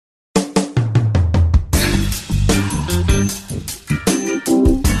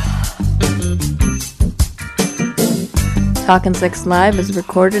Talkin' Sex Live is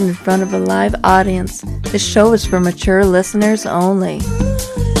recorded in front of a live audience. This show is for mature listeners only.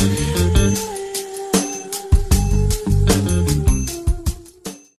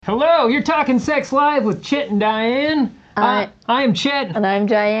 Hello, you're Talkin' Sex Live with Chet and Diane. I am Chet. And I'm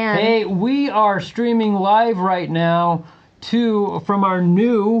Diane. Hey, we are streaming live right now from our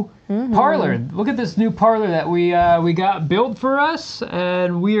new parlor. Look at this new parlor that we got built for us,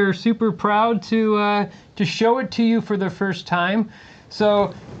 and we are super proud to show it to you for the first time.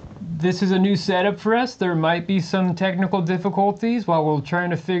 So this is a new setup for us. There might be some technical difficulties while we're trying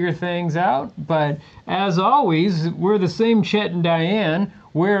to figure things out, but as always, we're the same Chet and Diane.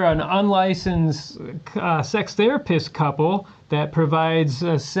 We're an unlicensed sex therapist couple that provides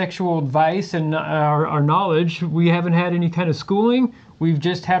sexual advice and our knowledge. We haven't had any kind of schooling. We've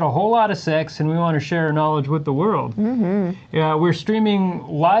just had a whole lot of sex, and we want to share our knowledge with the world. We're streaming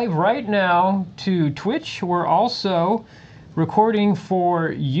live right now to Twitch. We're also recording for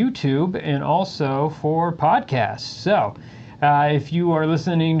YouTube and also for podcasts. So if you are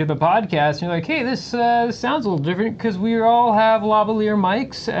listening to the podcast and you're like, hey, this sounds a little different, because we all have lavalier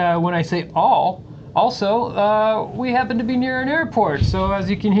mics. When I say all, also, we happen to be near an airport. So as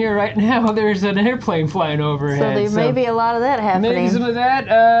you can hear right now, there's an airplane flying overhead. So there may be a lot of that happening. Maybe some of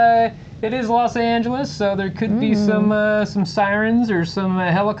that. It is Los Angeles, so there could be some sirens or some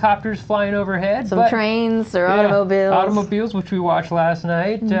helicopters flying overhead. Some trains or automobiles. Automobiles, which we watched last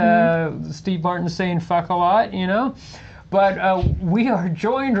night. Steve Martin saying fuck a lot, you know. But we are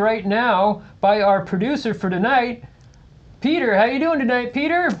joined right now by our producer for tonight, Peter. How you doing tonight,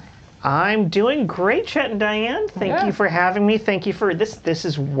 Peter? I'm doing great, Chet and Diane. Thank you for having me. Thank you for this. This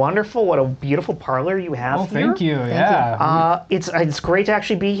is wonderful. What a beautiful parlor you have here. Thank you. It's great to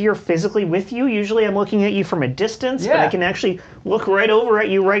actually be here physically with you. Usually I'm looking at you from a distance, but I can actually look right over at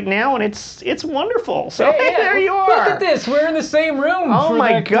you right now, and it's wonderful. So hey, there you are. Look at this. We're in the same room. Oh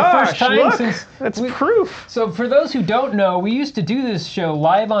my gosh! The first time look, that's proof. So for those who don't know, we used to do this show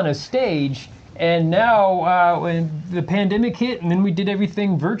live on a stage. And now, when the pandemic hit, and then we did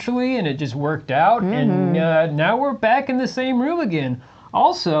everything virtually, and it just worked out. And now we're back in the same room again.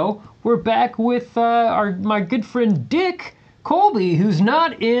 Also, we're back with my good friend Dick Colby, who's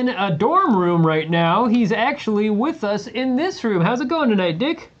not in a dorm room right now. He's actually with us in this room. How's it going tonight,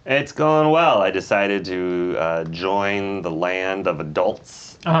 Dick? It's going well. I decided to join the land of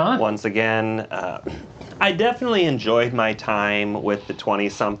adults once again. I definitely enjoyed my time with the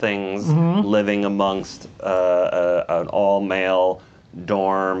 20-somethings living amongst an all-male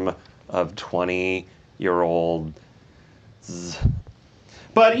dorm of 20-year-olds.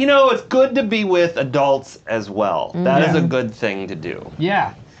 But, you know, it's good to be with adults as well. That is a good thing to do.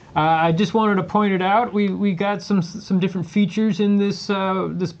 Yeah. I just wanted to point it out. We got some different features in this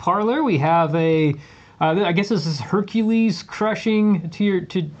parlor. We have I guess this is Hercules crushing to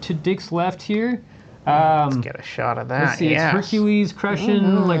Dick's left here. Let's get a shot of that. Let's see, it's Hercules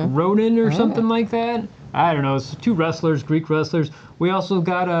crushing like Ronan or something like that. I don't know. It's two wrestlers, Greek wrestlers. We also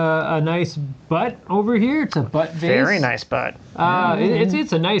got a nice butt over here. It's a butt vase. Very nice butt.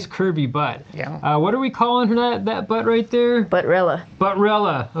 It's a nice curvy butt. Yeah. What are we calling that butt right there? Buttrella.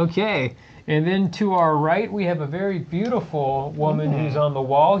 Buttrella. Okay. And then to our right, we have a very beautiful woman who's on the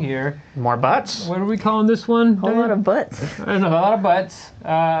wall here. More butts. What are we calling this one? A whole lot of butts. A lot of butts.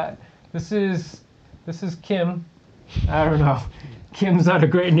 This is Kim. I don't know. Kim's not a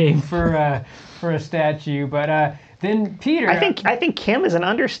great name for a statue, but then Peter. I think Kim is an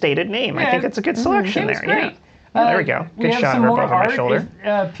understated name. I think it's a good selection Kim's there. Great. Yeah, there we go. Good shot of her above my shoulder.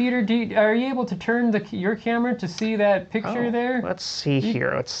 Peter, are you able to turn your camera to see that picture there? Let's see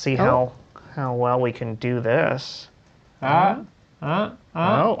here. Let's see how well we can do this. More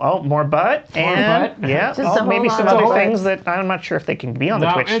butt. And butt. Yeah, maybe some other things that I'm not sure if they can be on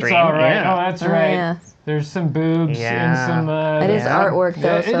the Twitch stream. It's all right. Yeah. Oh, that's right. Yeah. There's some boobs and some. It is artwork,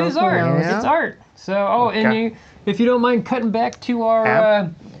 though. It is art. It's art. So, and if you don't mind cutting back to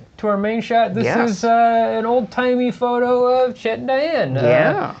our main shot, this is an old-timey photo of Chet and Diane.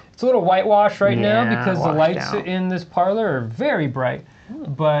 It's a little whitewashed right now because the lights in this parlor are very bright.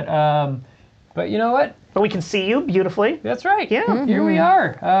 But you know what? But we can see you beautifully. That's right. Yeah. Here we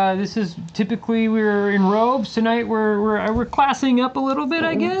are. This is typically we're in robes tonight. We're classing up a little bit,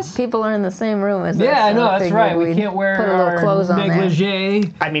 I guess. People are in the same room as us. Yeah, I know, that's right. We can't wear put a little clothes on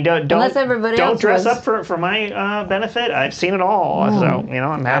negligee. I mean, don't dress up for my benefit. I've seen it all, so I'm happy to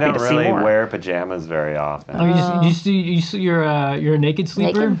see more. I don't really wear pajamas very often. You're a naked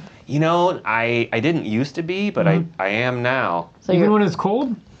sleeper. Naked? You know, I didn't used to be, but I am now. So even when it's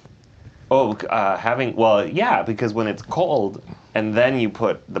cold. Because when it's cold, and then you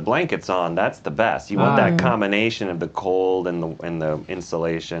put the blankets on. That's the best. You want that combination of the cold and the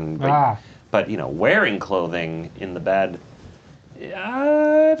insulation. But wearing clothing in the bed,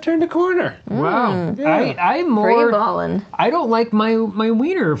 I've turned a corner. Wow. Yeah. I'm more... Free balling. I don't like my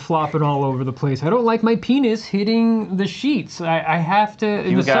wiener flopping all over the place. I don't like my penis hitting the sheets. I have to...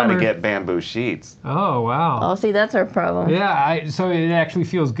 You got to get bamboo sheets. Oh, wow. Oh, see, that's our problem. Yeah, so it actually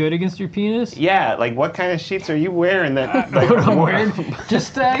feels good against your penis? Yeah, like what kind of sheets are you wearing? That what I'm wearing?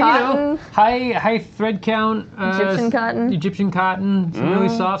 Just, Cotton. high thread count. Egyptian cotton. Egyptian cotton. Some really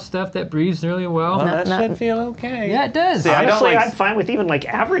soft stuff that breathes really well. Well, that should feel okay. Yeah, it does. See, honestly, I'm fine with even like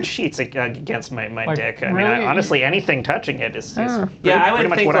average sheets against my dick. I mean, honestly, anything touching it is I would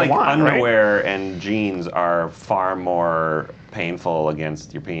much think what like I want, underwear right? and jeans are far more painful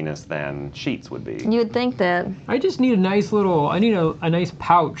against your penis than sheets would be. You'd think that. I just need a nice little, a nice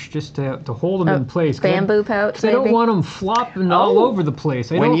pouch just to hold them in place. Bamboo pouch, Because I don't want them flopping all over the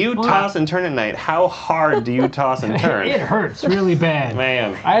place. When you toss and turn at night, how hard do you toss and turn? It hurts really bad.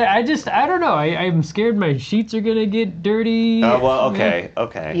 Man. I don't know. I'm scared my sheets are going to get dirty. Oh, well, okay.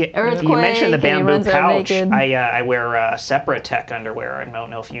 Earthquake, you mentioned the bamboo pouch. naked. I wear Sepratech underwear. I don't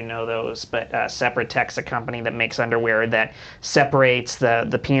know if you know those, but Sepratech's a company that makes underwear that separates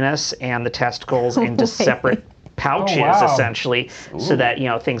the penis and the testicles into separate pouches, essentially, so that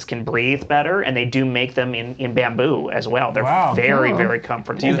things can breathe better. And they do make them in bamboo as well. They're very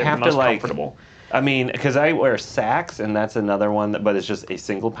comfortable. Do you They're have the most to comfortable. I mean, because I wear Sacs, and that's another one, but it's just a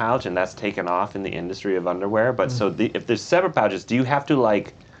single pouch, and that's taken off in the industry of underwear. But so if there's separate pouches, do you have to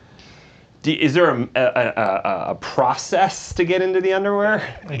is there a process to get into the underwear?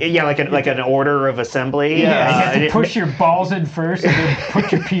 Yeah, like an order of assembly. Yeah, you have to push your balls in first and then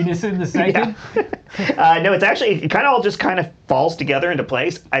put your penis in the second. No, it's actually it all just falls together into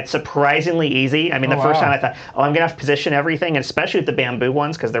place. It's surprisingly easy. I mean, the first time I thought, I'm gonna have to position everything, and especially with the bamboo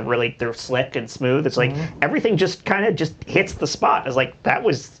ones because they're slick and smooth. It's like everything just hits the spot. It's like that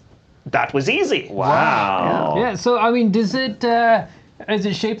was easy. Wow. Yeah. So I mean, does it? Is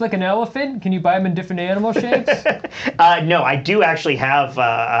it shaped like an elephant? Can you buy them in different animal shapes? No, I do actually have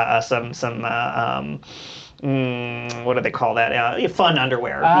some what do they call that? Fun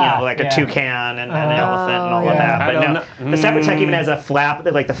underwear, like a toucan and an elephant and all of that. But no, the Sepratech even has a flap.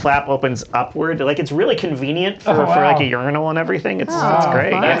 Like the flap opens upward. Like it's really convenient for like a urinal and everything. It's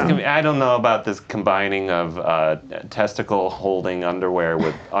great. Yeah. I don't know about this combining of testicle holding underwear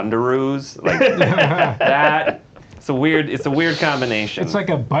with underoos like that. It's a weird combination. It's like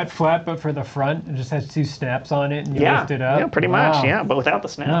a butt flap, but for the front. It just has two snaps on it, and you lift it up. Yeah, pretty much. Yeah, but without the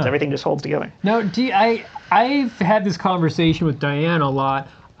snaps, everything just holds together. No, I've had this conversation with Diane a lot.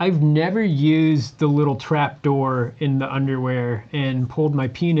 I've never used the little trap door in the underwear and pulled my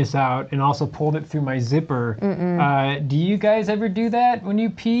penis out, and also pulled it through my zipper. Do you guys ever do that when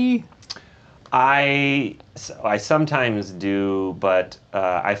you pee? I sometimes do, but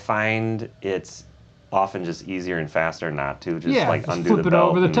I find it's often just easier and faster not to just undo the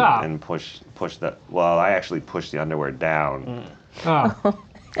belt over the top and push the. Well, I actually push the underwear down. Oh.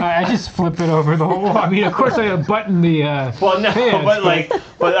 I just flip it over the whole. I mean, of course, I button the. Well, no, pants,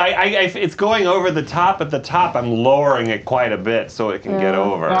 but it's going over the top. At the top, I'm lowering it quite a bit so it can get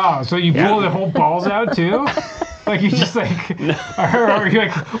over. Oh, so you blow the whole balls out too? Like you just or you're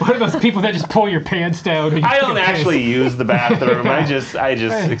like one of those people that just pull your pants down. I don't actually use the bathroom. I just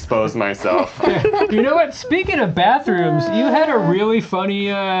expose myself. You know what? Speaking of bathrooms, you had a really funny.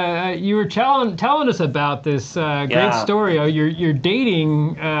 You were telling us about this great story. You're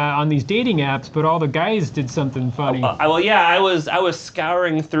dating on these dating apps, but all the guys did something funny. I was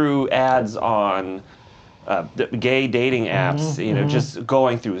scouring through ads on. The gay dating apps, just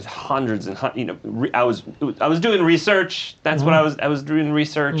going through hundreds and I was doing research. That's what I was doing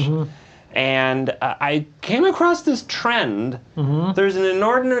research, and I came across this trend. There's an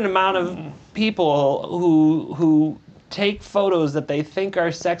inordinate amount of people who take photos that they think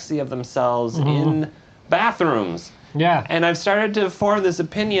are sexy of themselves in bathrooms. Yeah, and I've started to form this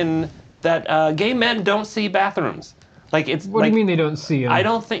opinion that gay men don't see bathrooms. What do you mean they don't see them? I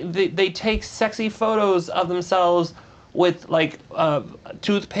don't think they take sexy photos of themselves with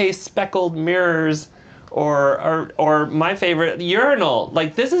toothpaste speckled mirrors or my favorite urinal.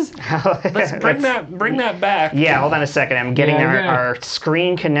 This is let's bring that back. Yeah, hold on a second. I'm getting our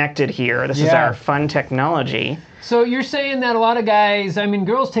screen connected here. This is our fun technology. So you're saying that a lot of guys,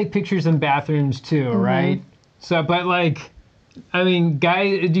 girls take pictures in bathrooms too, right? So, but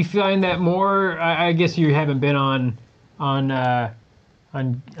guys, do you find that more? I guess you haven't been on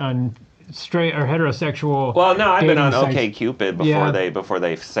straight or heterosexual. Well, no, I've been dating on sites. OkCupid before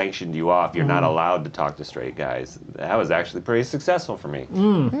they sanctioned you off. You're not allowed to talk to straight guys. That was actually pretty successful for me.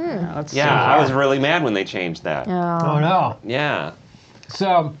 I was really mad when they changed that. Oh no. Yeah.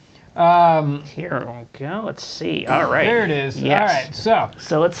 So. Here we go. Let's see. All right. There it is. Yes. All right.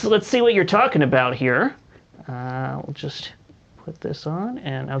 So let's see what you're talking about here. We'll just put this on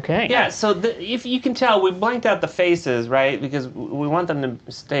and okay. Yeah, so if you can tell, we blanked out the faces, right? Because we want them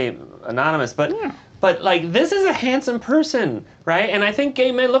to stay anonymous. But like, this is a handsome person, right? And I think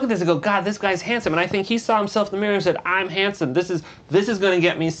gay men look at this and go, God, this guy's handsome. And I think he saw himself in the mirror and said, I'm handsome. This is going to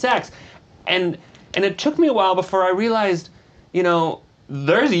get me sex. And it took me a while before I realized,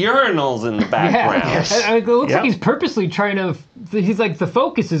 there's urinals in the background. Yeah. It looks like he's purposely trying to. He's like, the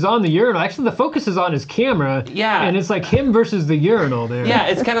focus is on the urinal. Actually, the focus is on his camera. Yeah. And it's like him versus the urinal there. Yeah,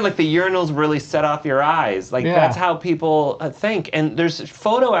 it's kind of like the urinals really set off your eyes. Like, that's how people think. And there's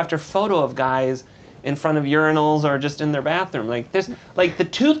photo after photo of guys in front of urinals or just in their bathroom. Like, there's like the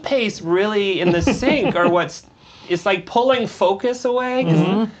toothpaste really in the sink or it's like pulling focus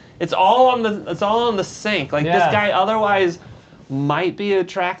away. It's all on the sink. Like, this guy otherwise might be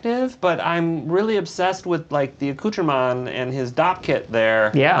attractive, but I'm really obsessed with like the accoutrement and his dop kit there.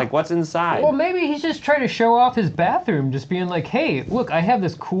 Yeah. Like, what's inside? Well, maybe he's just trying to show off his bathroom, just being like, hey, look, I have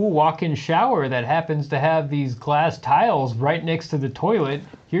this cool walk-in shower that happens to have these glass tiles right next to the toilet.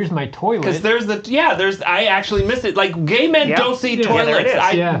 Here's my toilet. Because I actually missed it. Like, gay men don't see toilets.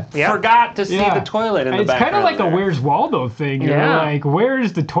 I forgot to see the toilet in the background. It's kind of like a Where's Waldo thing. You're like,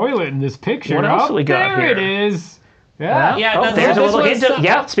 where's the toilet in this picture? What else do we got there here? It is. Yeah. There's a little hint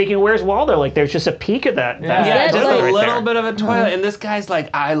of, speaking of Where's Waldo, like there's just a peek of that. Just a little bit of a toilet. And this guy's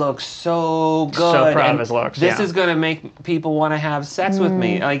like, I look so good. So proud of his looks. This is going to make people want to have sex with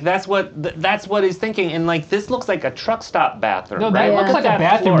me. Like, that's what he's thinking. And like, this looks like a truck stop bathroom. No, that looks like a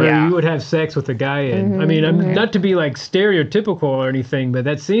bathroom where you would have sex with a guy in. I mean, I'm not to be like stereotypical or anything, but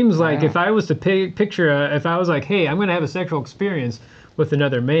that seems like if I was to picture, if I was like, hey, I'm going to have a sexual experience with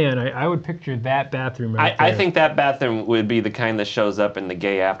another man, I would picture that bathroom right there. I think that bathroom would be the kind that shows up in the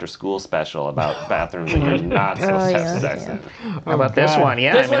gay after-school special about bathrooms that you're not supposed to have sex in. How about this one?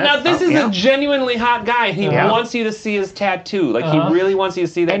 Yeah. This is a genuinely hot guy. He wants you to see his tattoo. Like, he really wants you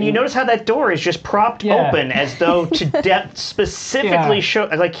to see that. And you notice how that door is just propped open as though to specifically show,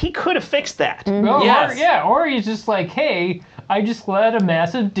 like, he could have fixed that. Or he's just like, hey, I just let a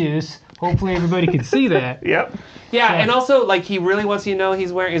massive deuce. Hopefully everybody can see that. Yep. Yeah, and also, like, he really wants you to know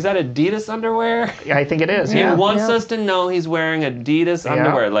he's wearing, is that Adidas underwear? Yeah, I think it is. He wants us to know he's wearing Adidas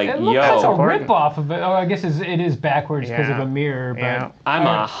underwear. Like, it looks like a rip-off of it. Oh, I guess it is backwards because of a mirror. But I'm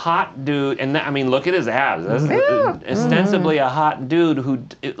a hot dude, and I mean, look at his abs. This is ostensibly a hot dude who,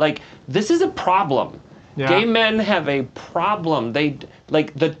 like, this is a problem. Yeah. Gay men have a problem.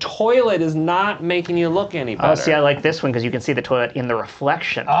 Like, the toilet is not making you look any better. Oh, see, I like this one because you can see the toilet in the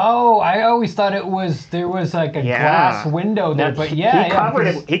reflection. Oh, I always thought there was like a glass window there, but he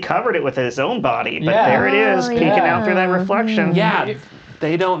covered it with his own body, but there it is, peeking out through that reflection. Yeah.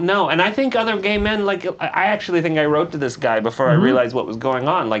 They don't know. And I think other gay men, like, I actually think I wrote to this guy before I realized what was going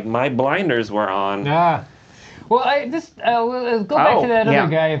on. Like, my blinders were on. Yeah. Well, go back to that other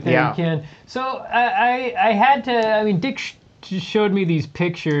guy if you can. So I had to. I mean, Dick showed me these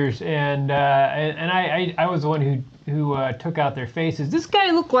pictures, and I was the one who took out their faces. This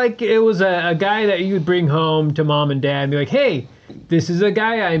guy looked like it was a guy that you would bring home to mom and dad and be like, "Hey, this is a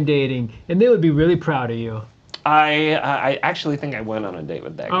guy I'm dating," and they would be really proud of you. I actually think I went on a date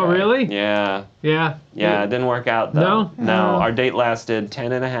with that guy. Oh, really? Yeah. Yeah? Yeah, it didn't work out, though. No? Our date lasted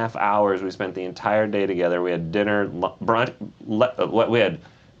 10 and a half hours. We spent the entire day together. We had dinner, we had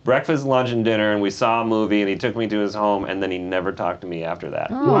breakfast, lunch, and dinner, and we saw a movie, and he took me to his home, and then he never talked to me after that.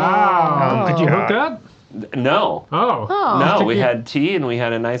 Oh. Wow. Did you hook up? No. Oh. No, we had tea, and we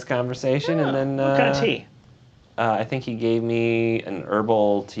had a nice conversation, and then... what kind of tea? I think he gave me an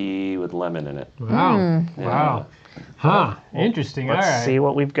herbal tea with lemon in it. Wow. Wow. Huh. Interesting. Let's see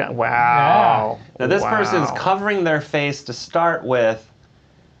what we've got. Wow. Yeah. Now, this person's covering their face to start with,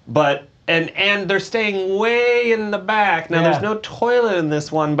 but... And they're staying way in the back. Now, there's no toilet in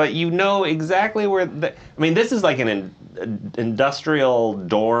this one, but you know exactly where... I mean, this is like an industrial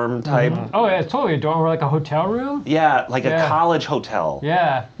dorm type. Oh, yeah, it's totally a dorm, or like a hotel room? Yeah, like a college hotel.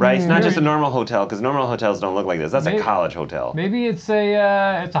 Yeah. Right? It's not just a normal hotel, because normal hotels don't look like this. That's a college hotel. Maybe it's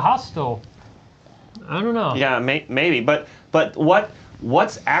a hostel. I don't know. Yeah, maybe. But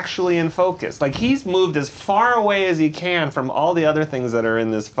what's actually in focus? Like, he's moved as far away as he can from all the other things that are in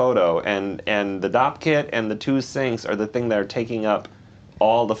this photo, and the dop kit and the two sinks are the thing that are taking up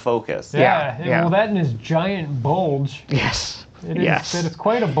all the focus. Yeah. Well, that and his giant bulge. Yes. Yes. That is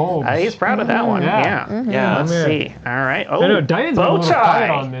quite a bulge. He's proud of that one. Yeah. Yeah. Let's see. All right. Oh, I know, Diane's a bow little quiet tie.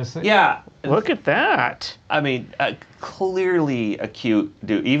 on this. Yeah. Look at that. I mean, clearly a cute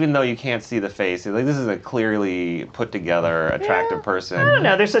dude. Even though you can't see the face, like this is a clearly put together, attractive person. I don't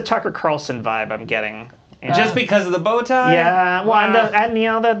know. There's a Tucker Carlson vibe I'm getting. Just because of the bow tie? Yeah, well, and you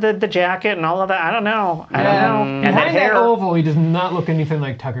know the jacket and all of that. I don't know. I don't know. And the Behind hair. that oval, he does not look anything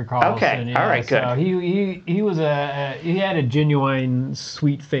like Tucker Carlson. Okay, Yeah, all right, good. So he was he had a genuine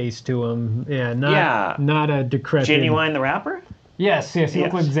sweet face to him. Yeah, not a decrepit. Genuine the rapper. Yes, he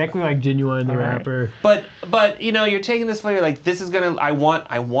looked exactly like Genuine the rapper. But you know, you're taking this photo like this is gonna. I want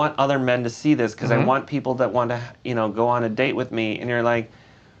other men to see this because I want people that want to go on a date with me, and you're like.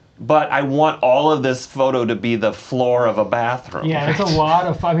 But I want all of this photo to be the floor of a bathroom. Yeah, it's a lot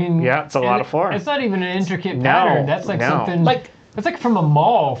of. I mean, Yeah, it's a lot of floor. It's not even an intricate pattern. That's like something It's like from a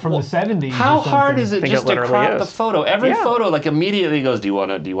mall from the 70s. How hard is it just to crop the is. photo? Every photo like immediately goes, do you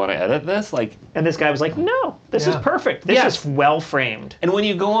want to edit this? Like, and this guy was like, no, this is perfect. This is well framed. And when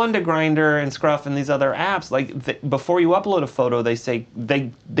you go on to Grindr and Scruff and these other apps, like before you upload a photo, they say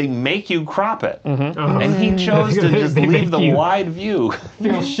they make you crop it, and he chose to just leave the wide view.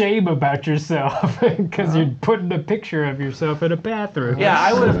 Feel shame about yourself because you're putting a picture of yourself in a bathroom. Yeah,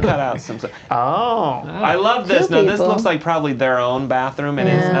 I would have cut out some. I love this. Now this looks like probably their own bathroom, and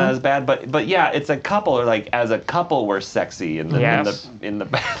it's not as bad. But yeah, it's a couple. Or like as a couple, we're sexy in the bathroom.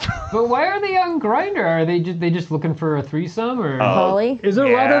 But why are they on Grindr? Are they just looking for a threesome or? Polly? Is there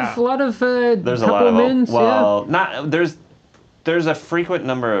a lot of there's a lot of there's a frequent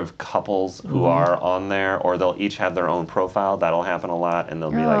number of couples who are on there, or they'll each have their own profile. That'll happen a lot, and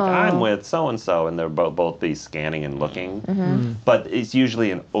they'll be like, I'm with so-and-so, and they'll both be scanning and looking. But it's usually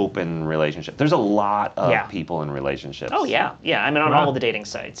an open relationship. There's a lot of people in relationships. Oh, yeah. Yeah, I mean, on all the dating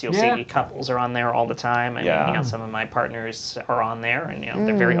sites, you'll see couples are on there all the time. And, you know, some of my partners are on there, and, you know,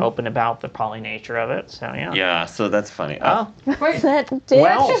 they're very open about the poly nature of it, so, yeah. Yeah, so that's funny. Wait, that's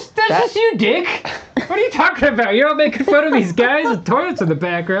just you, Dick. What are you talking about? You're all making fun of these guys with toilets in the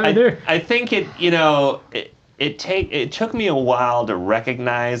background. I think it took me a while to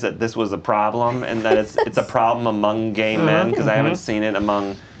recognize that this was a problem and that it's a problem among gay men because I haven't seen it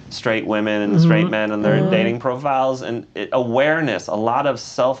among straight women and straight men and their dating profiles. And awareness, a lot of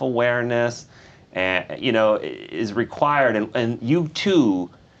self-awareness, is required. And you too,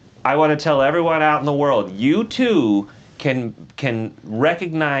 I want to tell everyone out in the world, you too can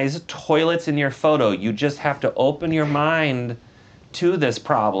recognize toilets in your photo. You just have to open your mind to this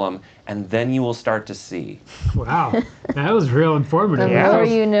problem, and then you will start to see. Wow, that was real informative. The more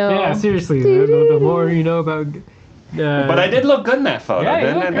you know. Yeah, seriously, the more you know about. But I did look good in that photo. Yeah,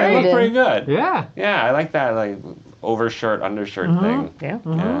 didn't I? I looked pretty good. Yeah. Yeah, I like that like overshirt, undershirt thing. Yeah.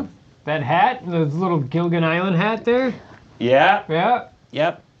 Yeah. That hat, the little Gilligan Island hat there. Yeah. Yeah.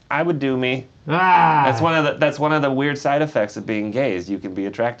 Yep. I would do me. That's one of the weird side effects of being gay is you can be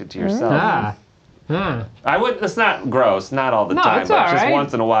attracted to yourself. I would. It's not gross, not all the time, but just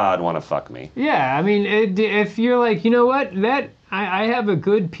once in a while, I'd want to fuck me. Yeah, I mean, if you're like, you know what, I have a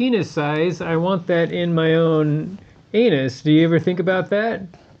good penis size, I want that in my own anus. Do you ever think about that?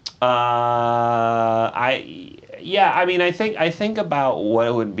 I mean, I think about what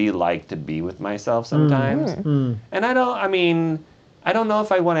it would be like to be with myself sometimes, and I don't know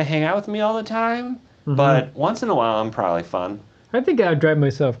if I want to hang out with me all the time, but once in a while, I'm probably fun. I think I would drive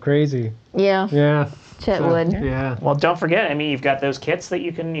myself crazy. Yeah. Yeah. Chet would. Yeah. Well, don't forget. I mean, you've got those kits that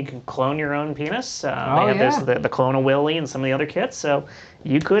you can clone your own penis. They have the Clone a Willy and some of the other kits. So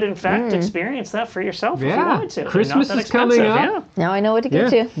you could, in fact, experience that for yourself if you wanted to. Christmas is coming up. Yeah. Now I know what to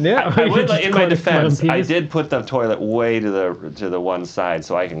get you. Yeah. I would, in my defense, I did put the toilet way to the one side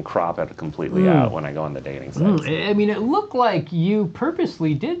so I can crop it completely out when I go on the dating sites. I mean, it looked like you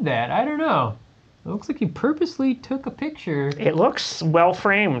purposely did that. I don't know. It looks like you purposely took a picture. It looks well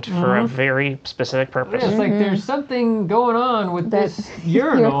framed for a very specific purpose. It's like there's something going on with this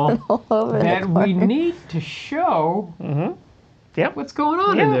urinal that we need to show. Yep. What's going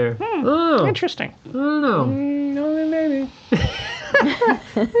on in there? Oh, interesting. I don't know. Maybe.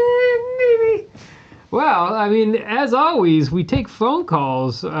 Maybe. Well, I mean, as always, we take phone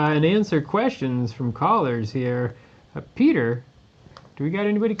calls and answer questions from callers here. Peter. Do we got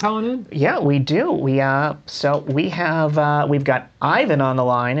anybody calling in? Yeah, we do. We've got Ivan on the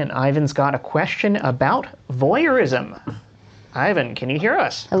line, and Ivan's got a question about voyeurism. Ivan, can you hear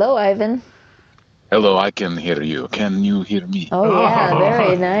us? Hello, Ivan. Hello, I can hear you. Can you hear me? Oh, yeah,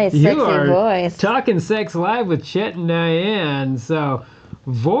 very nice, sexy voice. Talking Sex Live with Chet and Diane. So,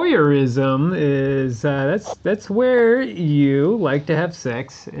 voyeurism is that's where you like to have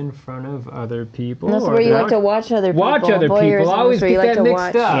sex in front of other people. That's where you like to watch other people. Watch other people. I always get that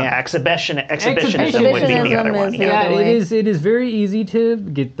mixed up. Yeah, exhibitionism would be the other one. Yeah, it is very easy to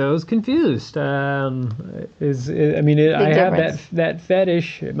get those confused. I have that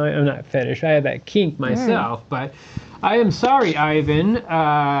fetish. Not fetish. I have that kink myself, but. I am sorry, Ivan.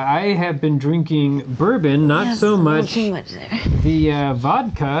 I have been drinking bourbon, not so much the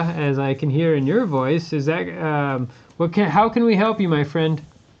vodka, as I can hear in your voice. Is that how can we help you, my friend?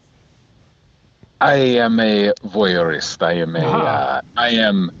 I am a voyeurist. I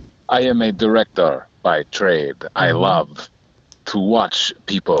am a director by trade. I love to watch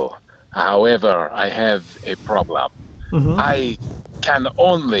people. However, I have a problem. I can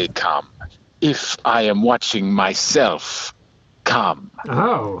only come if I am watching myself come.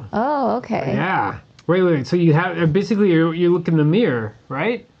 Oh. Oh, okay. Yeah. Wait. So you have basically you look in the mirror,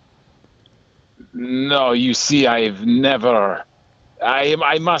 right? No, you see, I've never.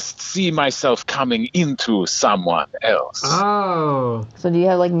 I must see myself coming into someone else. Oh. So do you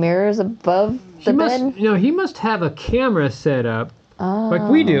have like mirrors above the bed? He must have a camera set up. Like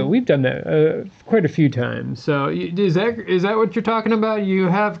we do. We've done that quite a few times. So is that what you're talking about? You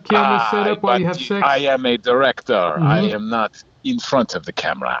have cameras set up while you have sex? I am a director. I am not in front of the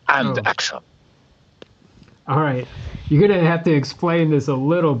camera and action. All right. You're going to have to explain this a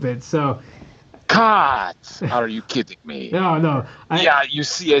little bit. So. Cut! Are you kidding me? No. Yeah, you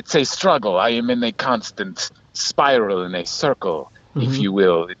see, it's a struggle. I am in a constant spiral, in a circle, if you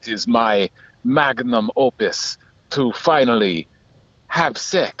will. It is my magnum opus to finally have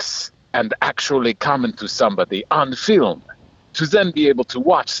sex and actually come into somebody on film, to then be able to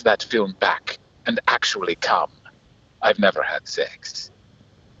watch that film back and actually come. I've never had sex.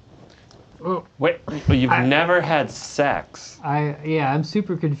 Wait, you've never had sex? I'm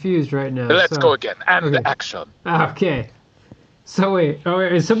super confused right now. Let's go again. And action. Okay. So wait,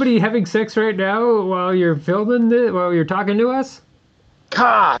 is somebody having sex right now while you're filming this, while you're talking to us?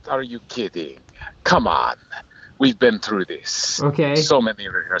 Cut! Are you kidding? Come on. We've been through this. Okay. So many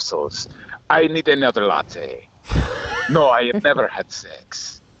rehearsals. I need another latte. No, I have never had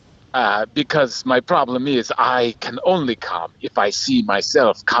sex. Because my problem is I can only come if I see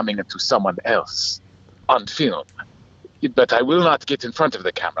myself coming into someone else on film. But I will not get in front of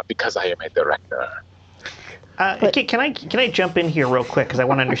the camera because I am a director. Can I jump in here real quick because I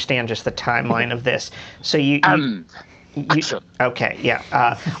want to understand just the timeline of this. So Action. Okay, yeah.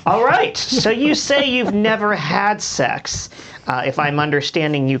 All right. So you say you've never had sex, if I'm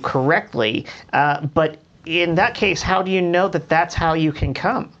understanding you correctly. But in that case, how do you know that that's how you can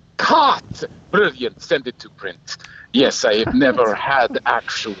come? Cut! Brilliant. Send it to print. Yes, I have never had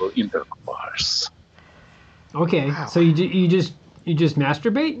actual intercourse. Okay. Wow. So you just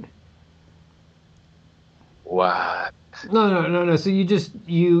masturbate? What? No. So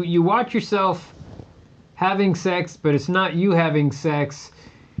you watch yourself having sex, but it's not you having sex.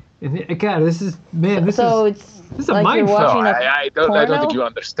 And God, this is a like mindfuck. I don't think you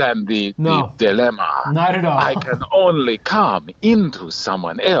understand the dilemma. Not at all. I can only come into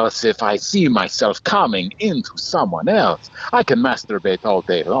someone else if I see myself coming into someone else. I can masturbate all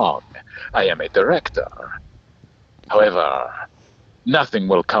day long. I am a director. However, nothing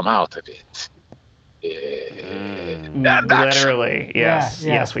will come out of it. Literally, yes.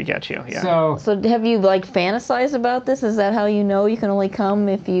 Yeah. Yes, we get you. Yeah. So have you like fantasized about this? Is that how you know you can only come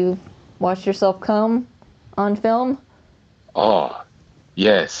if you watch yourself come on film? Oh,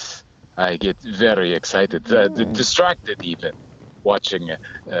 yes. I get very excited, distracted even, watching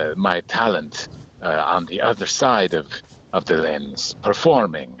my talent on the other side of the lens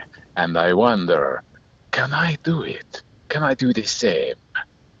performing, and I wonder, can I do it? Can I do the same?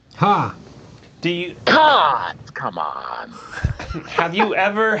 Huh. Do you? God, come on. Have you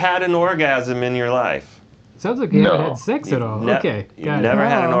ever had an orgasm in your life? Sounds like you haven't had sex at all. Okay. You've never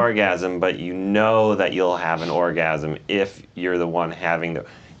had an orgasm, but you know that you'll have an orgasm if you're the one having the.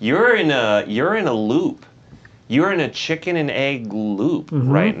 You're in a loop. You're in a chicken and egg loop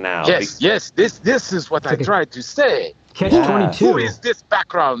right now. Yes. This is what I tried to say. Catch-22. Who is this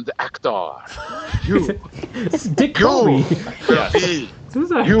background actor? You. It's Dick Colby.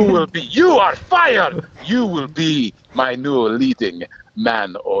 You are fired. You will be my new leading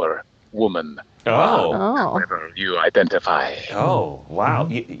man or woman. However you identify. Oh, wow.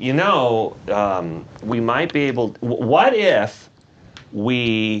 We might be able. What if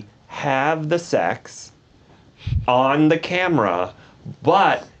we have the sex on the camera,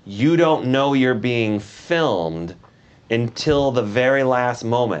 but you don't know you're being filmed, until the very last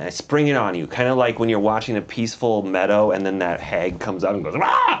moment. I spring it on you, kind of like when you're watching a peaceful meadow and then that hag comes out and goes,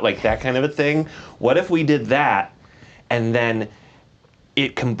 ah! Like that kind of a thing. What if we did that and then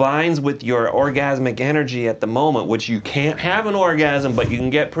it combines with your orgasmic energy at the moment, which you can't have an orgasm, but you can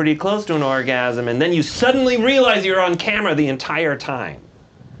get pretty close to an orgasm, and then you suddenly realize you're on camera the entire time.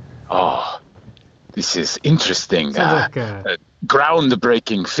 Oh, this is interesting. Sounds like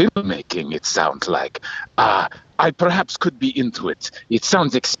Groundbreaking filmmaking, it sounds like. I perhaps could be into it. It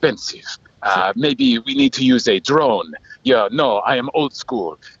sounds expensive. Maybe we need to use a drone. Yeah, no, I am old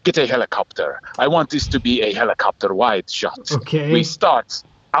school. Get a helicopter. I want this to be a helicopter wide shot. Okay. We start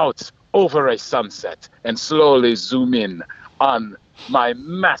out over a sunset and slowly zoom in on my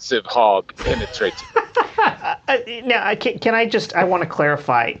massive hog penetrating. Now, can I just, I want to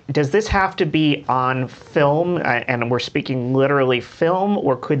clarify, does this have to be on film, and we're speaking literally film,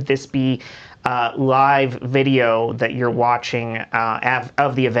 or could this be live video that you're watching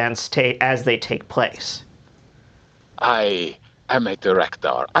of the events as they take place? I am a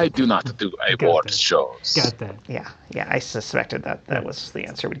director. I do not do awards shows. Got that. Yeah, I suspected that was the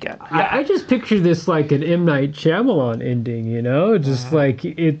answer we'd get. I just picture this like an M. Night Shyamalan ending, you know? Just like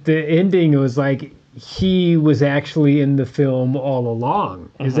the ending was like he was actually in the film all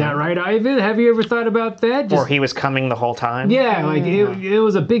along. Is that right, Ivan? Have you ever thought about that? Or he was coming the whole time? Yeah, like it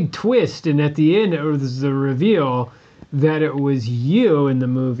was a big twist, and at the end it was the reveal that it was you in the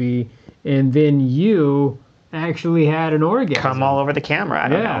movie, and then you actually had an orgasm. Come all over the camera. I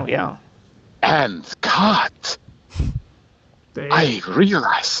don't know. Yeah. And God, I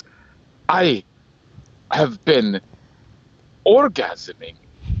realize I have been orgasming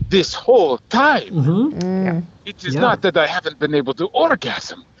this whole time. Yeah. It is not that I haven't been able to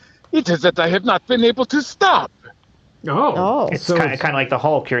orgasm. It is that I have not been able to stop. Oh. It's kind of like the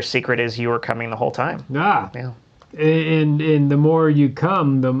Hulk. Your secret is you were coming the whole time. Yeah. And the more you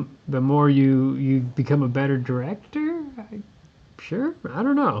come, the more you become a better director? Sure? I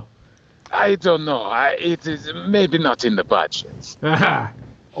don't know. I don't know. It is maybe not in the budget.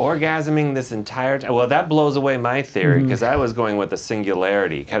 Orgasming this entire time. Well, that blows away my theory because I was going with a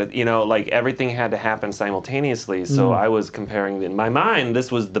singularity. Kind of, like everything had to happen simultaneously. So I was comparing in my mind. This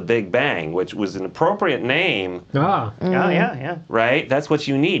was the Big Bang, which was an appropriate name. Yeah. Right. That's what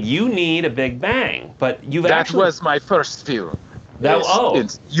you need. You need a Big Bang. But That was my first film. In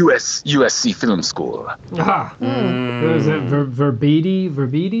USC Film School. What was that?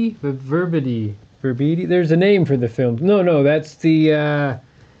 Verbidi? There's a name for the film. No, that's the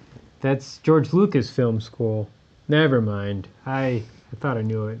that's George Lucas Film School. Never mind. I thought I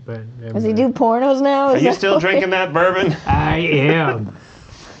knew it, but never Does he mind. do pornos now? Are you still drinking that bourbon? I am.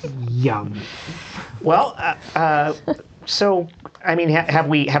 Yum. Well, so I mean, have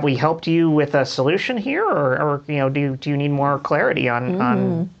we helped you with a solution here, or do you need more clarity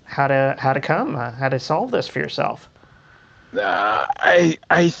on how to come, how to solve this for yourself? I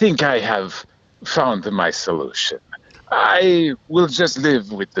think I have found my solution. I will just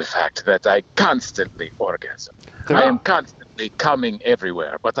live with the fact that I constantly orgasm. I am constantly coming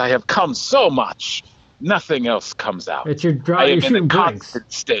everywhere, but I have come so much, nothing else comes out. It's your I am in shooting a blanks.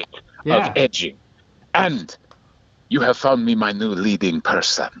 constant state of edging. And you have found me my new leading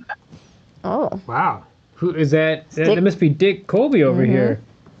person. Oh. Wow. Who is that? That must be Dick Colby over here.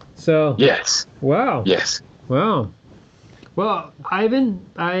 So. Yes. Wow. Yes. Wow. Well, Ivan,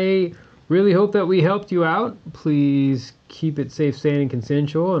 I really hope that we helped you out. Please keep it safe, sane, and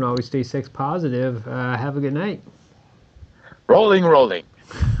consensual, and always stay sex positive. Have a good night. Rolling.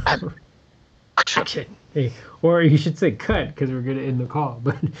 And action. Hey, or you should say cut, because we're going to end the call.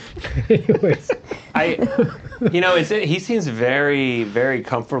 But anyways. He seems very, very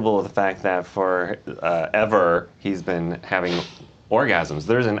comfortable with the fact that for ever he's been having orgasms.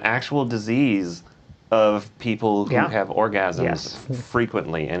 There's an actual disease of people who have orgasms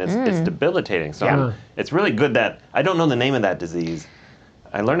frequently, and it's debilitating. So it's really good that I don't know the name of that disease.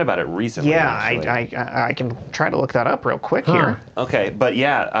 I learned about it recently. Yeah, I can try to look that up real quick here. Okay, but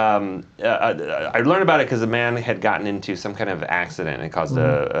I learned about it because a man had gotten into some kind of accident and caused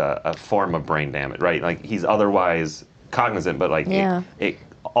a form of brain damage. Right, like he's otherwise cognizant, but like it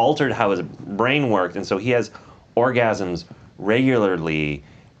altered how his brain worked, and so he has orgasms regularly.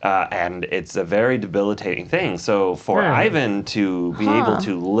 And it's a very debilitating thing. So for Ivan to be able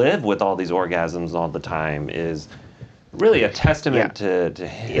to live with all these orgasms all the time is Really a testament to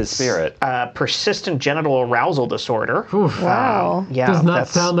his spirit. Persistent genital arousal disorder. Wow. Yeah, Does not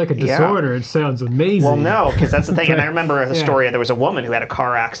that's- sound like a yeah. disorder. It sounds amazing. Well, no, because that's the thing. And I remember a Yeah. story. There was a woman who had a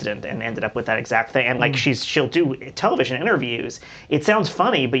car accident and ended up with that exact thing. And like she'll do television interviews. It sounds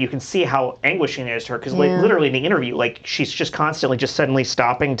funny, but you can see how anguishing it is to her. Because Yeah. literally in the interview, like she's just constantly just suddenly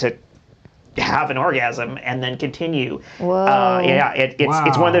stopping to have an orgasm and then continue. Whoa. It's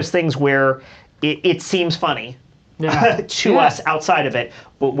one Wow. of those things where it seems funny. Yeah. to Yeah. us outside of it,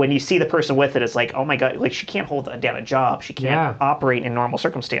 but when you see the person with it, it's like, oh my god, like she can't hold down a job, she can't Yeah. operate in normal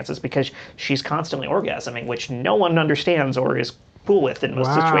circumstances because she's constantly orgasming, which no one understands or is cool with in most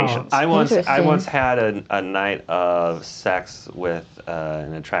Wow. situations. I Interesting. once had a night of sex with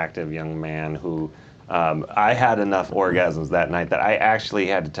an attractive young man who I had enough orgasms that night that I actually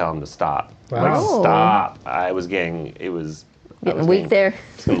had to tell him to stop. Wow. Like, Oh. stop. I was getting Getting weak there.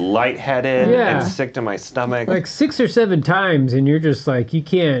 lightheaded Yeah. and sick to my stomach. Like 6 or 7 times, and you're just like, you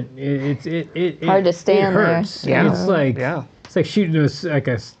can't. Hard to stand it there. hurts. Yeah. It's like Yeah. it's like shooting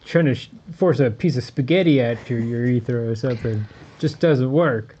trying to force a piece of spaghetti at your urethra or something. Just doesn't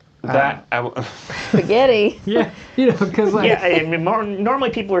work. Spaghetti. Yeah, because like. Yeah, I mean, normally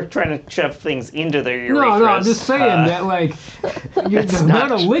people are trying to shove things into their urethras. No, I'm just saying that like the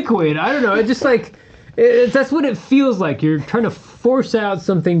amount of liquid. I don't know. It just like that's what it feels like. You're trying to force out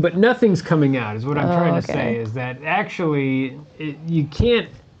something, but nothing's coming out. Is what I'm trying to say. Is that actually you can't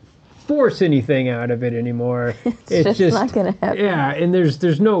force anything out of it anymore. It's just not gonna happen. Yeah, and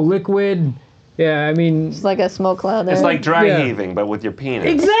there's no liquid. Yeah, I mean It's like a smoke cloud there. It's like dry Yeah. heaving, but with your penis.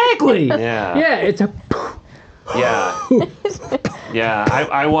 exactly. Yeah. Yeah, it's a. Yeah. Yeah.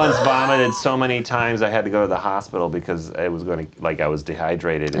 I once vomited so many times I had to go to the hospital because it was going to, like, I was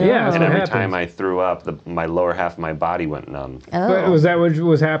dehydrated. Yeah, that's and what every happens. time I threw up, my lower half of my body went numb. But Oh. was that what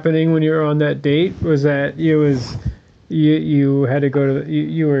was happening when you were on that date? Was that you had to go to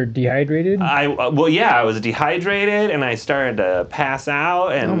you were dehydrated? I was dehydrated and I started to pass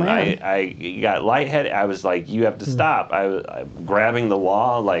out and man. I got lightheaded. I was like, you have to stop. I'm grabbing the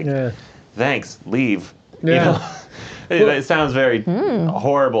wall, like, Yeah. thanks, leave. Yeah. It sounds very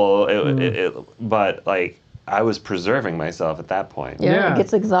horrible, but like I was preserving myself at that point. Yeah, it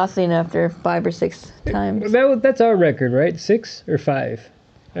gets exhausting after 5 or 6 times. That's our record, right? 6 or 5?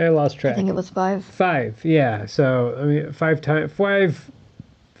 I lost track. I think it was 5. 5, yeah. So I mean, 5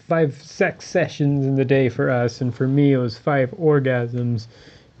 sex sessions in the day for us, and for me it was 5 orgasms.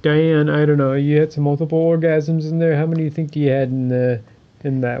 Diane, I don't know. You had some multiple orgasms in there. How many do you think you had in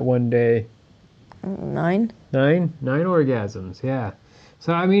that one day? 9. 9 orgasms, yeah.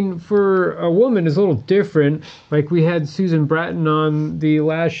 So I mean, for a woman, it's a little different. Like we had Susan Bratton on the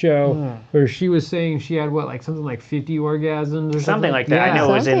last show, where she was saying she had something like 50 orgasms or Something like that. Yeah. I know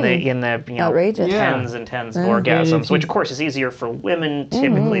it was in Something the outrageous. Yeah. tens and tens of And if orgasms, you- which of course is easier for women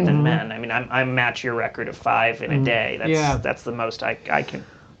typically than men. I mean, I match your record of 5 in a day. That's the most I can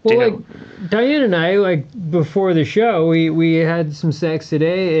Well, do. like Diane and I, like before the show, we had some sex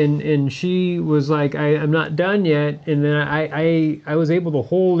today, and she was like, "I'm not done yet," and then I was able to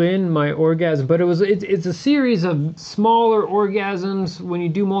hold in my orgasm, but it's a series of smaller orgasms when you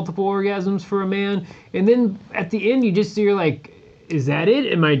do multiple orgasms for a man, and then at the end you're like, "Is that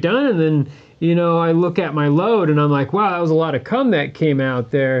it? Am I done?" And then I look at my load and I'm like, "Wow, that was a lot of cum that came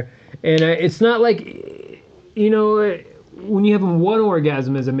out there," and it's not like when you have one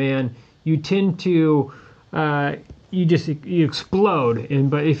orgasm as a man, you tend to you explode.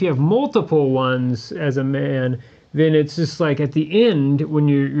 But if you have multiple ones as a man, then it's just like at the end when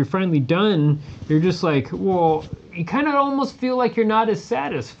you're finally done, you're just like, well, you kind of almost feel like you're not as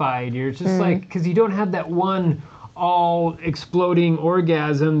satisfied. You're just like, because you don't have that one all exploding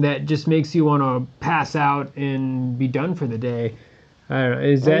orgasm that just makes you want to pass out and be done for the day. I don't know.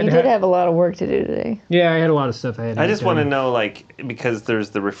 You did have a lot of work to do today. Yeah, I had a lot of stuff I had to I get just want to done. know, like, because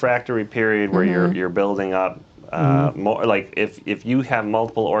there's the refractory period where you're building up more. Like, if you have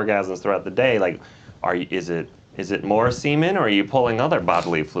multiple orgasms throughout the day, like, is it more semen, or are you pulling other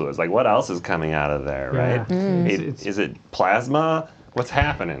bodily fluids? Like, what else is coming out of there, right? Yeah. Is it plasma? What's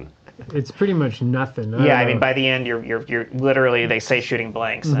happening? It's pretty much nothing. Yeah, I don't mean, know. by the end, you're literally, they say shooting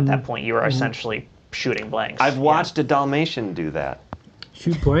blanks. And at that point, you are essentially shooting blanks. I've watched a Dalmatian do that.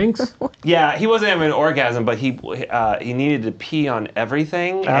 Shoot blanks? Yeah, he wasn't having an orgasm, but he needed to pee on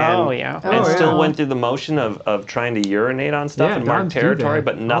everything. Oh, and, yeah. And Oh, still yeah. went through the motion of trying to urinate on stuff Yeah, and mark dogs do territory, that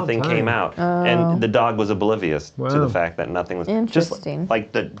but all nothing the came time. out. And the dog was oblivious to Wow. the fact that nothing was. Interesting. Just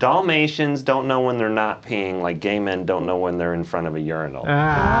like the Dalmatians don't know when they're not peeing, like gay men don't know when they're in front of a urinal.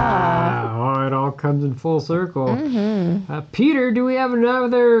 Oh, it all comes in full circle. Peter, do we have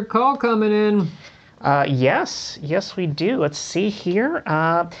another call coming in? Yes, we do. Let's see here.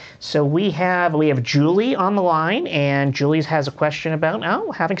 So we have Julie on the line, and Julie has a question about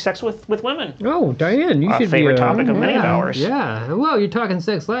having sex with women. Oh, Diane, you should favorite be topic of many of ours. Yeah. Hello, you're talking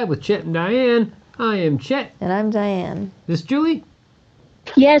Sex Live with Chet and Diane. I am Chet. And I'm Diane. This Julie?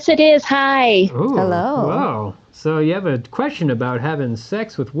 Yes, it is. Hi. Ooh, hello. Wow. So you have a question about having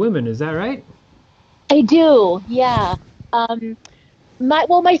sex with women, is that right? I do. Yeah.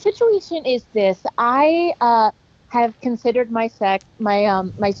 My situation is this. I have considered myself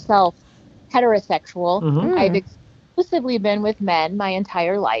heterosexual. Mm-hmm. I've exclusively been with men my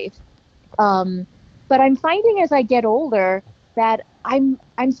entire life. But I'm finding as I get older that I'm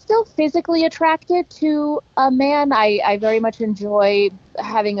still physically attracted to a man. I very much enjoy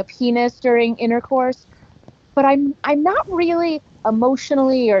having a penis during intercourse, but I'm not really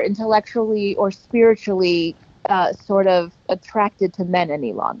emotionally or intellectually or spiritually sort of attracted to men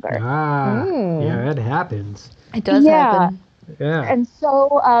any longer. Yeah, that happens. It does happen. Yeah. And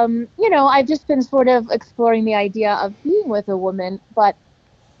so, I've just been sort of exploring the idea of being with a woman, but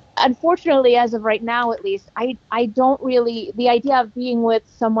unfortunately, as of right now, at least, I don't really, the idea of being with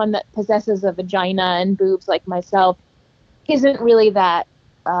someone that possesses a vagina and boobs like myself isn't really that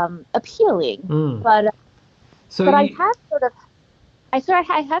appealing. But I have sort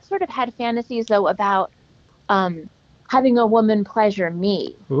of had fantasies though about having a woman pleasure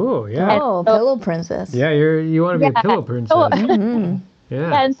me. Oh, yeah. Pillow princess. Yeah, you want to be a pillow princess.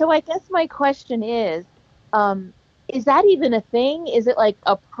 Yeah. And so I guess my question is that even a thing? Is it like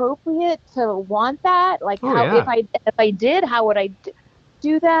appropriate to want that? Like if I did, how would I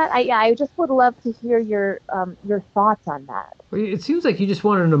do that? I just would love to hear your thoughts on that. Well, it seems like you just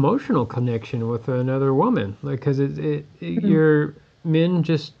want an emotional connection with another woman, like because your men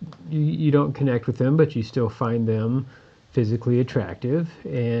just you don't connect with them, but you still find them physically attractive,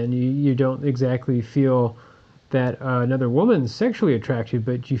 and you don't exactly feel that another woman's sexually attractive,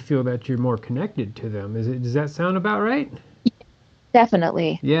 but you feel that you're more connected to them. Does that sound about right?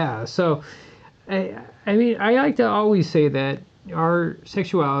 Definitely. Yeah. So, I mean, I like to always say that our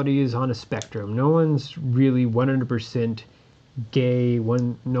sexuality is on a spectrum. No one's really 100% gay.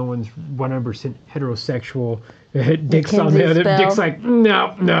 No one's 100% heterosexual. Dick's on the other. Dick's like,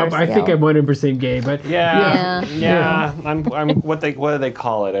 no. I think I'm 100% gay, but yeah. I'm what do they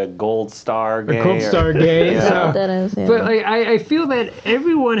call it? A gold star gay. A gold star gay. Yeah, that is. Yeah. But I feel that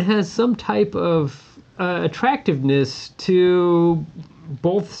everyone has some type of attractiveness to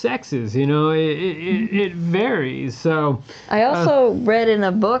both sexes. It varies. So I also read in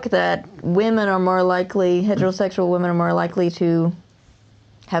a book that heterosexual women are more likely to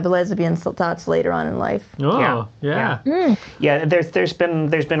have lesbian thoughts later on in life. Oh, yeah. Yeah, there's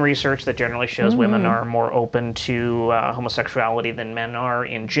been research that generally shows women are more open to homosexuality than men are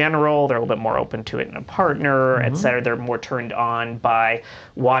in general. They're a little bit more open to it in a partner, etc. They're more turned on by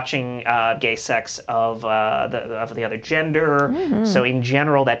watching gay sex of the other gender. So in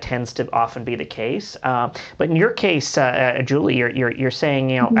general, that tends to often be the case. But in your case, Julie, you're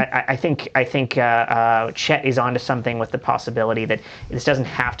saying, I think Chet is onto something with the possibility that this doesn't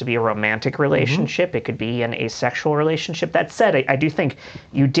have to be a romantic relationship. It could be an asexual relationship. That said, I do think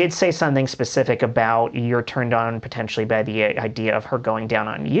you did say something specific about you're turned on potentially by the idea of her going down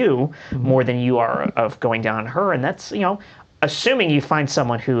on you more than you are of going down on her. And that's, assuming you find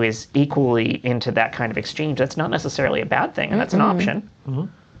someone who is equally into that kind of exchange, that's not necessarily a bad thing, and that's an option.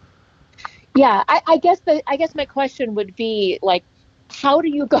 Yeah, I guess my question would be, like, how do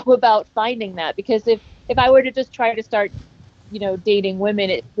you go about finding that? Because if I were to just try to start dating women,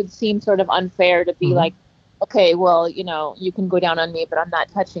 it would seem sort of unfair to be like, okay, well, you can go down on me, but I'm not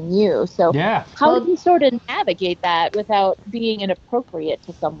touching you. So how do you sort of navigate that without being inappropriate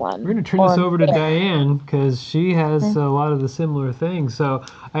to someone? We're going to turn this over to Diane because she has a lot of the similar things. So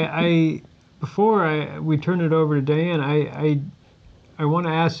before we turn it over to Diane, I want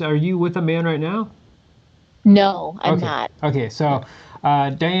to ask, are you with a man right now? No, I'm not. Okay, so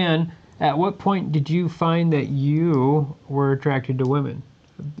Diane, at what point did you find that you were attracted to women?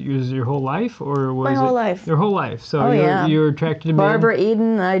 Was it your whole life, or was my whole life? Your whole life. So you're attracted to men. Barbara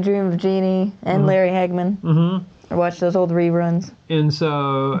Eden, I Dream of Jeannie, and Larry Hagman. I watched those old reruns. And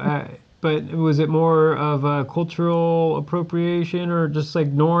so, but was it more of a cultural appropriation, or just like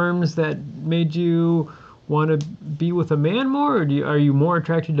norms that made you want to be with a man more, or are you more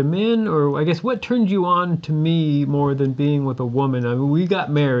attracted to men? Or I guess what turned you on to me more than being with a woman? I mean, we got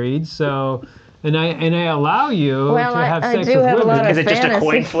married, so and I allow you Well, to have I sex do with have a women. lot of Is it just a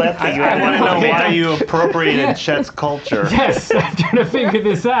coin fantasy. flip? That you I want to know have? why you appropriated Chet's culture. Yes, I'm trying to figure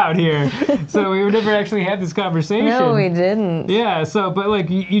this out here. So we would never actually had this conversation. No, we didn't. Yeah, so, but like,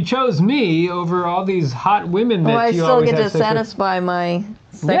 you chose me over all these hot women that Well, I you still always get to have sex with. satisfy my Yeah,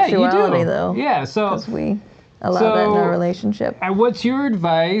 sexuality, you do. though. Yeah, so Because we allow that in our relationship. what's your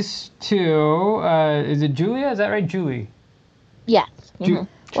advice to, is it Julia? Is that right, Julie? Yes. Ju-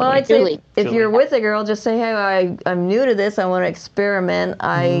 Well, I'd say Julie. if Julie. you're with a girl, just say, hey, I'm new to this. I want to experiment.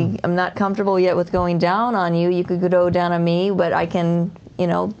 I'm not comfortable yet with going down on you. You could go down on me, but I can,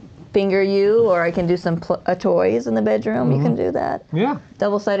 finger you, or I can do some toys in the bedroom. You can do that. Yeah.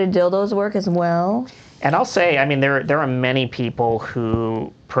 Double-sided dildos work as well. And I'll say, I mean, there are many people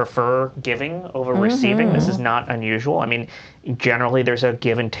who prefer giving over receiving. This is not unusual. I mean, generally there's a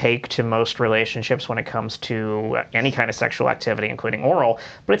give and take to most relationships when it comes to any kind of sexual activity, including oral,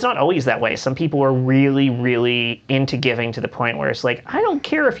 but it's not always that way. Some people are really, really into giving to the point where it's like, I don't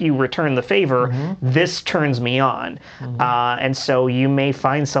care if you return the favor, this turns me on. And so you may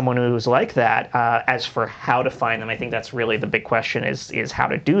find someone who's like that. As for how to find them, I think that's really the big question is how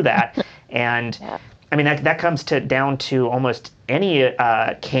to do that. And I mean, that comes down to almost any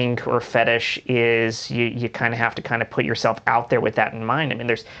kink or fetish is you kind of have to kind of put yourself out there with that in mind. I mean,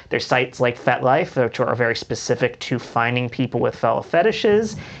 there's sites like FetLife, which are very specific to finding people with fellow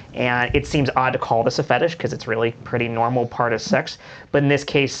fetishes. And it seems odd to call this a fetish because it's really a pretty normal part of sex. But in this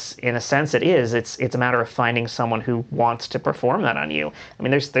case, in a sense, it is. It's a matter of finding someone who wants to perform that on you. I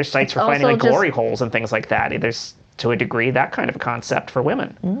mean, there's sites for finding like glory holes and things like that. There's, to a degree, that kind of a concept for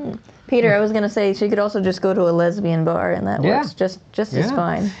women. Peter, I was going to say, she could also just go to a lesbian bar, and that works just as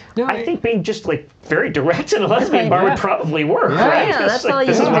fine. No, I think being just like very direct in a lesbian bar would probably work, right? Yeah, that's all you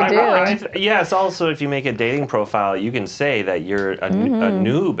This is need what to I do. want. Yes, also if you make a dating profile, you can say that you're a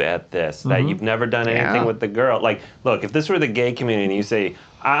noob at this, that you've never done anything Yeah. with the girl. Like, look, if this were the gay community and you say,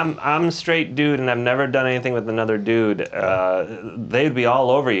 I'm a straight dude and I've never done anything with another dude, they'd be all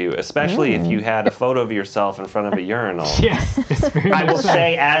over you, especially if you had a photo of yourself in front of a urinal. yes, it's very I will much so.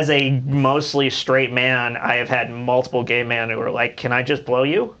 say, as a mostly straight man, I have had multiple gay men who were like, "Can I just blow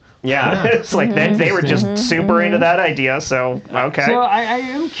you?" Yeah. It's like they were just super into that idea. So okay. So I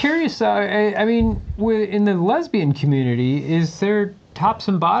am curious. I mean, in the lesbian community, is there tops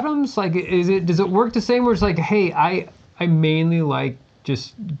and bottoms? Like, does it work the same? Where it's like, hey, I mainly like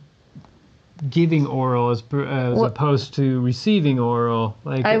just giving oral as opposed to receiving oral.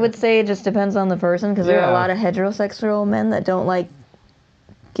 Like, I would say it just depends on the person, because there are Yeah. a lot of heterosexual men that don't like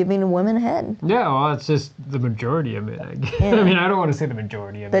giving women head, yeah, well, it's just the majority of it. I guess. Yeah. I mean, I don't want to say the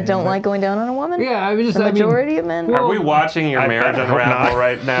majority of it. that don't but- like going down on a woman. Yeah, I was just. The I mean, majority of men. well, Are we watching your marriage I hope unravel not.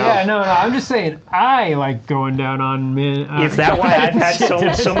 right now? Yeah, no. I'm just saying I like going down on men. Is that why I've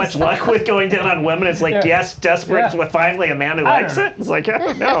had so much luck with going down on women? It's like, Yeah. yes, desperate with finally a man who I likes don't it. It's like,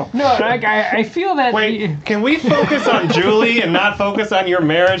 no. No, like I feel that. Wait, can we focus on Julie and not focus on your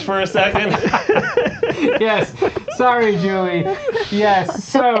marriage for a second? Yes. Sorry, Julie. Yes.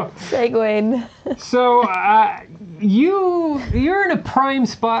 So Segued. you're in a prime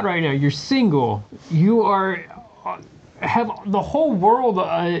spot right now. You're single. You are have the whole world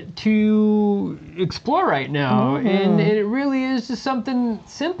to explore right now, and it really is just something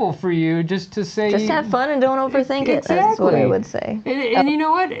simple for you, just to say. Just have fun and don't overthink it. That's what I Exactly. would say. And you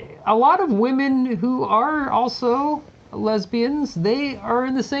know what? A lot of women who are also lesbians, they are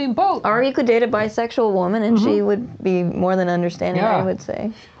in the same boat. Or you could date a bisexual woman, and she would be more than understanding. Yeah. I would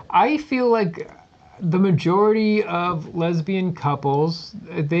say. I feel like the majority of lesbian couples,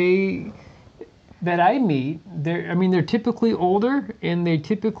 that I meet, they're typically older, and they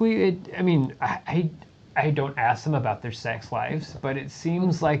typically, I don't ask them about their sex lives, but it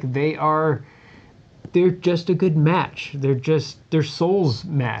seems like they're just a good match. Their souls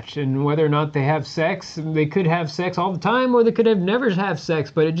match, and whether or not they have sex, they could have sex all the time, or they could never have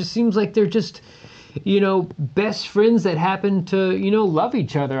sex, but it just seems like they're just, best friends that happen to, love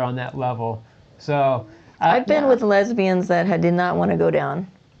each other on that level. So I've been with lesbians that did not want to go down.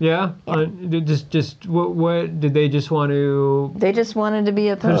 Yeah. What did they just want to They just wanted to be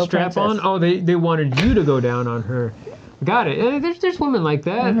a put pillow a strap princess. on? Oh, they wanted you to go down on her. Got it. There's women like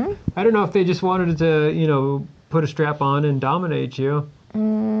that. I don't know if they just wanted to put a strap on and dominate you.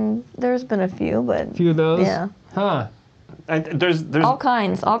 There's been a few, but A few of those. yeah, Huh. There's all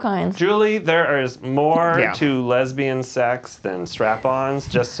kinds. Julie, there is more Yeah. to lesbian sex than strap-ons,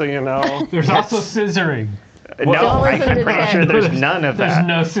 just so you know. There's also scissoring. No, Don't I'm listen to pretty Ted. sure there's none of There's that.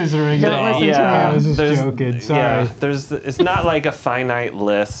 no scissoring Don't at all. listen to I him. was just There's- joking. Sorry. Yeah, it's not like a finite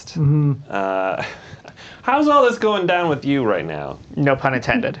list. How's all this going down with you right now? No pun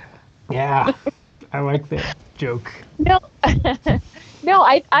intended. Yeah, I like that joke. No, no.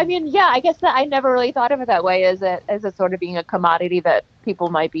 I mean, yeah. I guess that I never really thought of it that way as a sort of being a commodity that people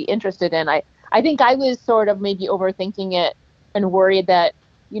might be interested in. I think I was sort of maybe overthinking it and worried that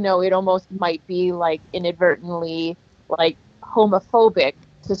it almost might be like inadvertently like homophobic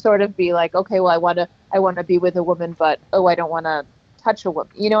to sort of be like, okay, well, I want to be with a woman, but I don't want to touch a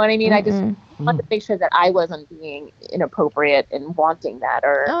woman. You know what I mean? I just wanted to make sure that I wasn't being inappropriate in wanting that.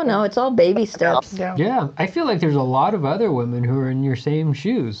 Or Oh no, it's all baby steps. Yeah, I feel like there's a lot of other women who are in your same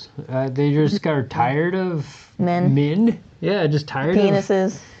shoes. They just are tired of men. Yeah, just tired of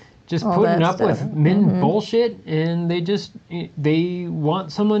Penises. just all putting that up with stuff. men bullshit, and they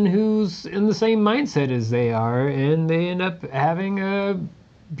want someone who's in the same mindset as they are, and they end up having a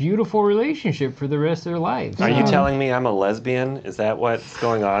beautiful relationship for the rest of their lives. Are you telling me I'm a lesbian? Is that what's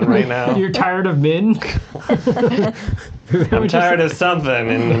going on right now? You're tired of men? I'm tired of something,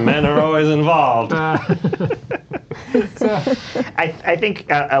 and men are always involved. I think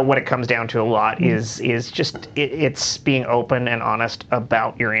what it comes down to a lot is just it's being open and honest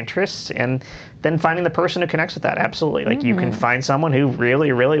about your interests, and then finding the person who connects with that. Absolutely, like you can find someone who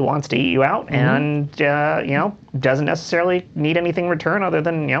really, really wants to eat you out, and doesn't necessarily need anything in return other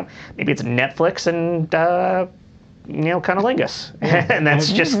than maybe it's Netflix and cunnilingus, and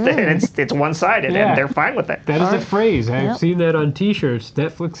that's just it's one-sided, and they're fine with it. That is a phrase. I've seen that on T-shirts.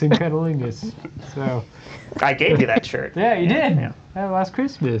 Netflix and cunnilingus. So. I gave you that shirt. Yeah, you did. Yeah. Last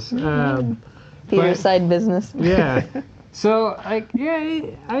Christmas. Peter's side business. Yeah. So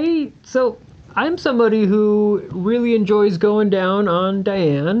I'm somebody who really enjoys going down on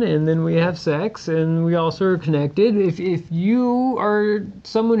Diane, and then we have sex, and we also are connected. If you are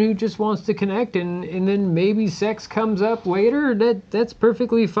someone who just wants to connect, and then maybe sex comes up later, that's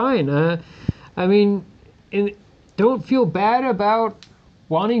perfectly fine. I mean, don't feel bad about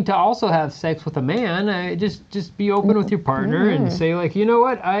wanting to also have sex with a man. Just be open with your partner and say, like, you know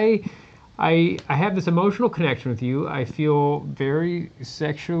what, I have this emotional connection with you. I feel very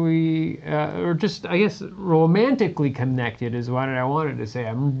sexually, or just, I guess, romantically connected is what I wanted to say.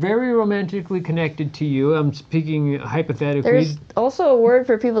 I'm very romantically connected to you. I'm speaking hypothetically. There's also a word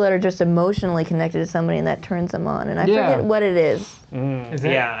for people that are just emotionally connected to somebody and that turns them on. And I forget what it is.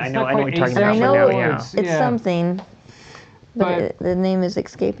 I know what you're talking about. I know now, it's something, but the name is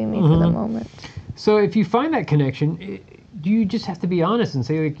escaping me for the moment. So if you find that connection, you just have to be honest and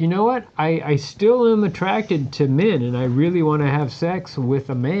say, like, you know what, I still am attracted to men, and I really want to have sex with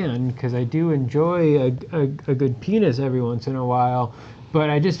a man because I do enjoy a good penis every once in a while, but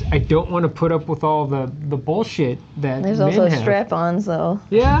I don't want to put up with all the bullshit that There's men also have. strap-ons, though.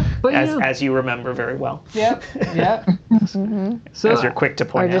 Yeah, but as you remember very well. Yep. So as you're quick to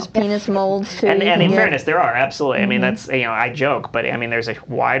point out. Or just penis molds too. And in fairness, there are absolutely. I mean, that's I joke, but I mean, there's a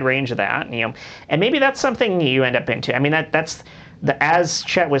wide range of that. And maybe that's something you end up into. I mean, that's. As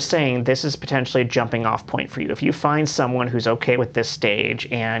Chet was saying, this is potentially a jumping off point for you. If you find someone who's okay with this stage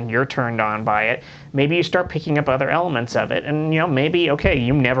and you're turned on by it, maybe you start picking up other elements of it. And, maybe, okay,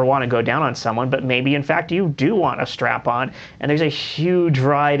 you never want to go down on someone, but maybe, in fact, you do want a strap-on. And there's a huge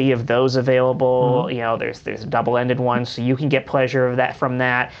variety of those available. There's double-ended ones, so you can get pleasure of that from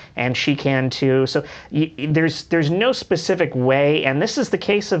that, and she can too. So there's no specific way, and this is the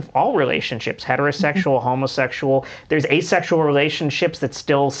case of all relationships, heterosexual, homosexual. There's asexual relationships that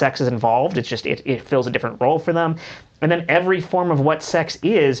still sex is involved. It's just it fills a different role for them. And then every form of what sex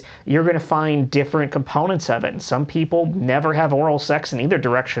is, you're going to find different components of it. And some people never have oral sex in either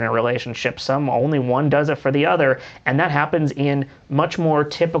direction in a relationship. Some only one does it for the other. And that happens in much more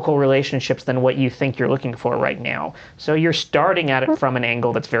typical relationships than what you think you're looking for right now. So you're starting at it from an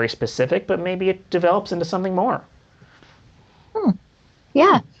angle that's very specific, but maybe it develops into something more.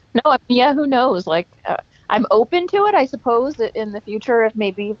 Yeah. No, who knows? Like, I'm open to it, I suppose, in the future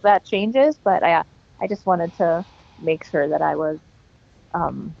if that changes. But I just wanted to make sure that I was,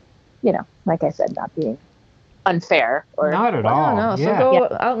 like I said, not being unfair or not at all. No. So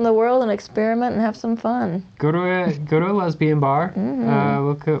go out in the world and experiment and have some fun. Go to a lesbian bar.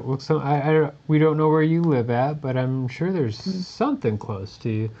 Look some. We don't know where you live at, but I'm sure there's something close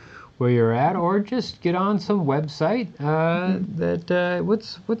to where you're at, or just get on some website.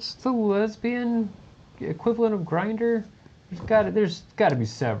 What's the lesbian equivalent of Grindr? There's got to be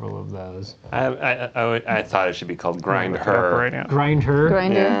several of those. I thought it should be called Grind Her. Right now. Grind Her.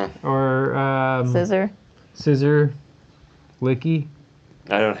 Grindr. Or Scissor. Licky.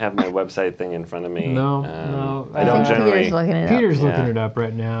 I don't have my website thing in front of me. No. I don't generally. Peter's looking it up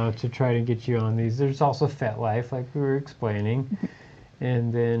right now to try to get you on these. There's also FetLife, like we were explaining.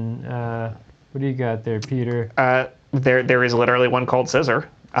 And then, what do you got there, Peter? There is literally one called Scissor.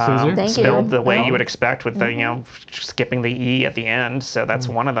 Scissor? Thank you. spelled the way Oh. you would expect with the skipping the E at the end. So that's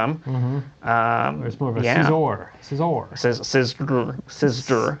one of them. Or it's more of a Yeah. scissor.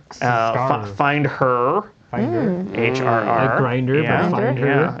 Scissor. Scar. Find her. Find her. HRR. Like grinder, yeah. but find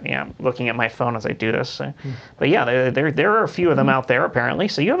her. Yeah. Looking at my phone as I do this. But yeah, there are a few of them out there apparently.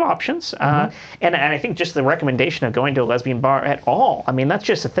 So you have options. And I think just the recommendation of going to a lesbian bar at all. I mean, that's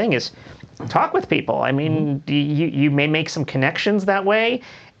just the thing is, talk with people. I mean, you may make some connections that way.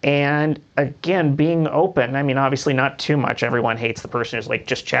 And again, being open. I mean, obviously not too much. Everyone hates the person who's like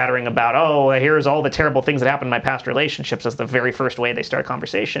just chattering about, oh, here's all the terrible things that happened in my past relationships as the very first way they start a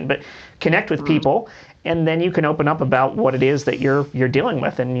conversation. But connect with people, and then you can open up about what it is that you're dealing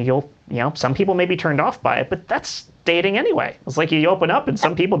with. And some people may be turned off by it, but that's dating anyway. It's like you open up and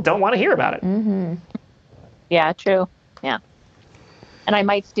some people don't want to hear about it. Mm-hmm. Yeah, true. Yeah. And I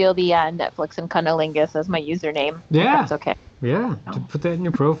might steal the Netflix and Cunnilingus as my username. Yeah. That's okay. Yeah, to put that in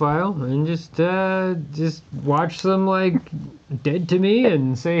your profile and just watch some like Dead to Me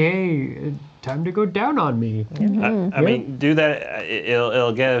and say, hey, time to go down on me. I mean, do that.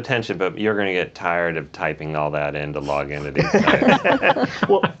 It'll get attention, but you're going to get tired of typing all that in to log into these sites.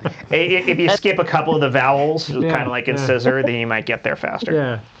 Well, if you skip a couple of the vowels, kind of like in Scissor, then you might get there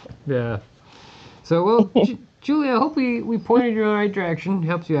faster. Yeah. So, well, Julia, I hope we pointed you in the right direction,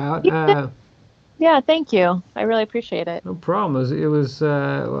 helped you out. Yeah, thank you. I really appreciate it. No problem.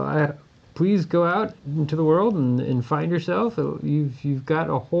 Please go out into the world and find yourself. You've got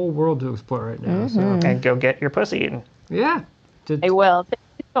a whole world to explore right now. So And go get your pussy eaten. yeah. I will. Thank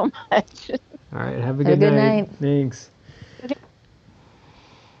you so much. All right. Have a Have a good good night. night. Thanks.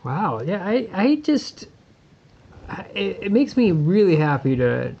 Wow. Yeah. It makes me really happy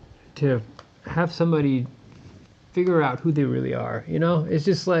to have somebody figure out who they really are. It's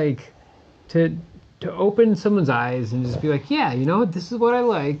just like to open someone's eyes and just be like, yeah, this is what I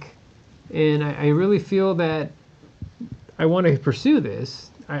like, and I really feel that I want to pursue this.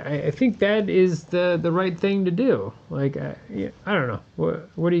 I think that is the right thing to do. Like, I don't know.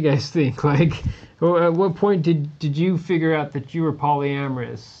 What do you guys think? Like, at what point did you figure out that you were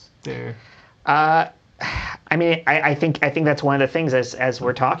polyamorous there? I mean, I think that's one of the things as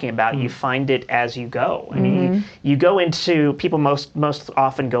we're talking about. You find it as you go. I mean, you go into people most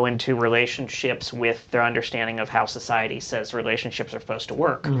often go into relationships with their understanding of how society says relationships are supposed to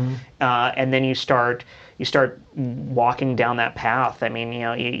work, and then you start walking down that path. I mean,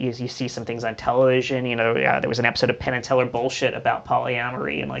 you see some things on television. There was an episode of Penn and Teller Bullshit about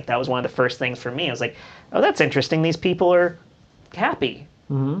polyamory, and like that was one of the first things for me. I was like, oh, that's interesting. These people are happy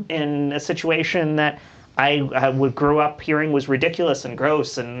in a situation that I would grow up hearing was ridiculous and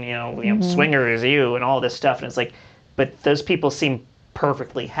gross and swingers and all this stuff, and it's like, but those people seem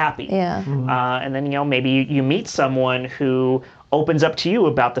perfectly happy. Yeah. And then maybe you meet someone who opens up to you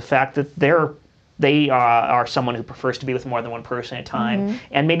about the fact that they are someone who prefers to be with more than one person at a time,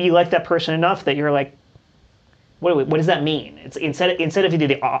 and maybe you like that person enough that you're like, what does that mean? It's instead of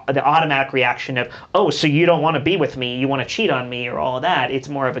the automatic reaction of, oh, so you don't want to be with me, you want to cheat on me or all of that. It's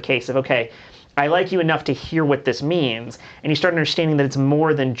more of a case of, okay, I like you enough to hear what this means, and you start understanding that it's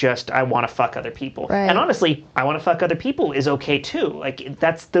more than just I want to fuck other people. Right. And honestly, I want to fuck other people is okay too. Like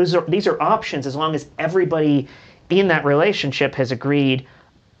these are options as long as everybody in that relationship has agreed,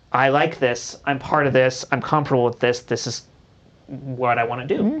 I like this, I'm part of this, I'm comfortable with this, this is what I want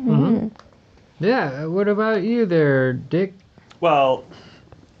to do. Yeah. What about you there, Dick? Well,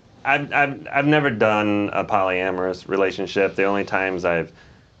 I've never done a polyamorous relationship. The only times I've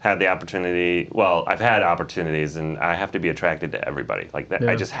had the opportunity, I've had opportunities, and I have to be attracted to everybody. Like that,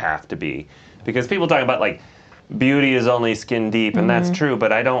 I just have to be, because people talk about like beauty is only skin deep, and that's true.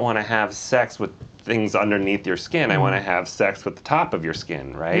 But I don't want to have sex with things underneath your skin. I want to have sex with the top of your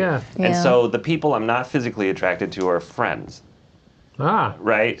skin, right? Yeah. And so the people I'm not physically attracted to are friends. Ah.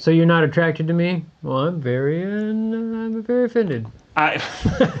 Right. So you're not attracted to me? Well, I'm very offended. I'm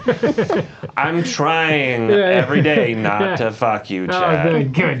trying every day not to fuck you, Chad. Oh,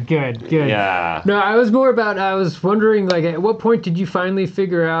 good. Yeah. No, I was wondering, like, at what point did you finally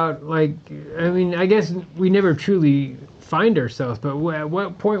figure out, like, I mean, I guess we never truly find ourselves, but at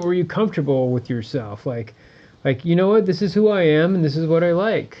what point were you comfortable with yourself? Like, you know what, this is who I am, and this is what I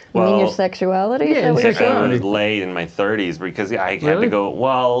like. You mean your sexuality? Yeah, Is that what you're saying? I was late in my 30s because I had to go.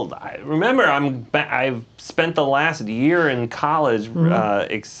 Well, remember, I've spent the last year in college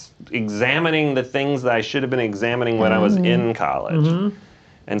examining the things that I should have been examining when I was in college,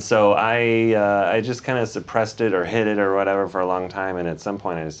 and so I just kind of suppressed it or hid it or whatever for a long time, and at some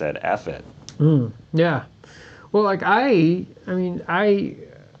point I just said, "F it." Yeah. Well, like I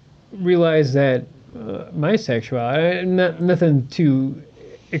realized that my sexuality, nothing too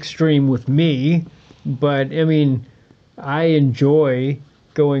extreme with me, but I mean, I enjoy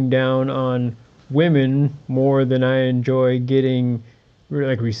going down on women more than I enjoy getting,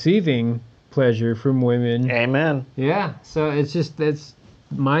 like, receiving pleasure from women. Amen. Yeah, so it's just, that's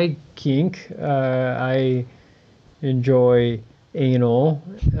my kink. I enjoy anal.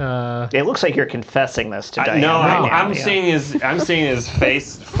 It looks like you're confessing this to Diane. No, right now, I'm yeah. seeing his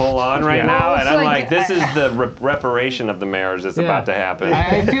face full on right Yeah. now, Well, and it's I'm like- like, this is the reparation of the marriage that's about to happen.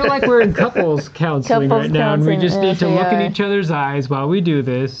 I feel like we're in couples counseling Couples right now, and we counseling, just need to yes, we look in are. each other's eyes while we do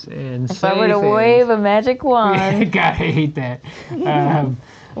this and If say I were to things. wave a magic wand, God, I hate that.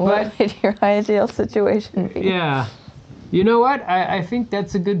 what would your ideal situation be? Yeah. You know what? I think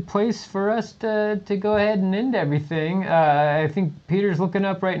that's a good place for us to go ahead and end everything. I think Peter's looking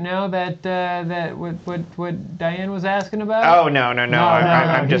up right now that what Diane was asking about. Oh, no.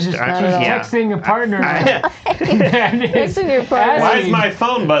 I'm He's just, just yeah. texting a partner. Texting your partner. Why is my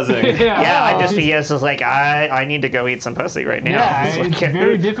phone buzzing? Yeah, he is just like, I need to go eat some pussy right now. Yeah, It's like, it's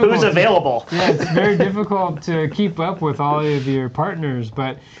very difficult Who's to- available? Yeah, it's very difficult to keep up with all of your partners,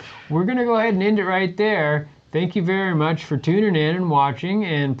 but we're going to go ahead and end it right there. Thank you very much for tuning in and watching,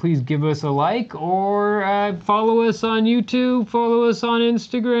 and please give us a like or follow us on YouTube, follow us on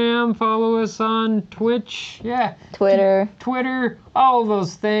Instagram, follow us on Twitch, Twitter, all of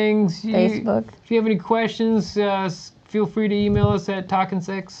those things. Facebook. If you have any questions, feel free to email us at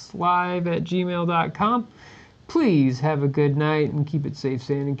talkinsexlive@gmail.com. Please have a good night and keep it safe,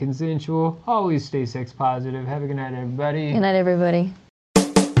 sane, and consensual. Always stay sex positive. Have a good night, everybody. Good night, everybody.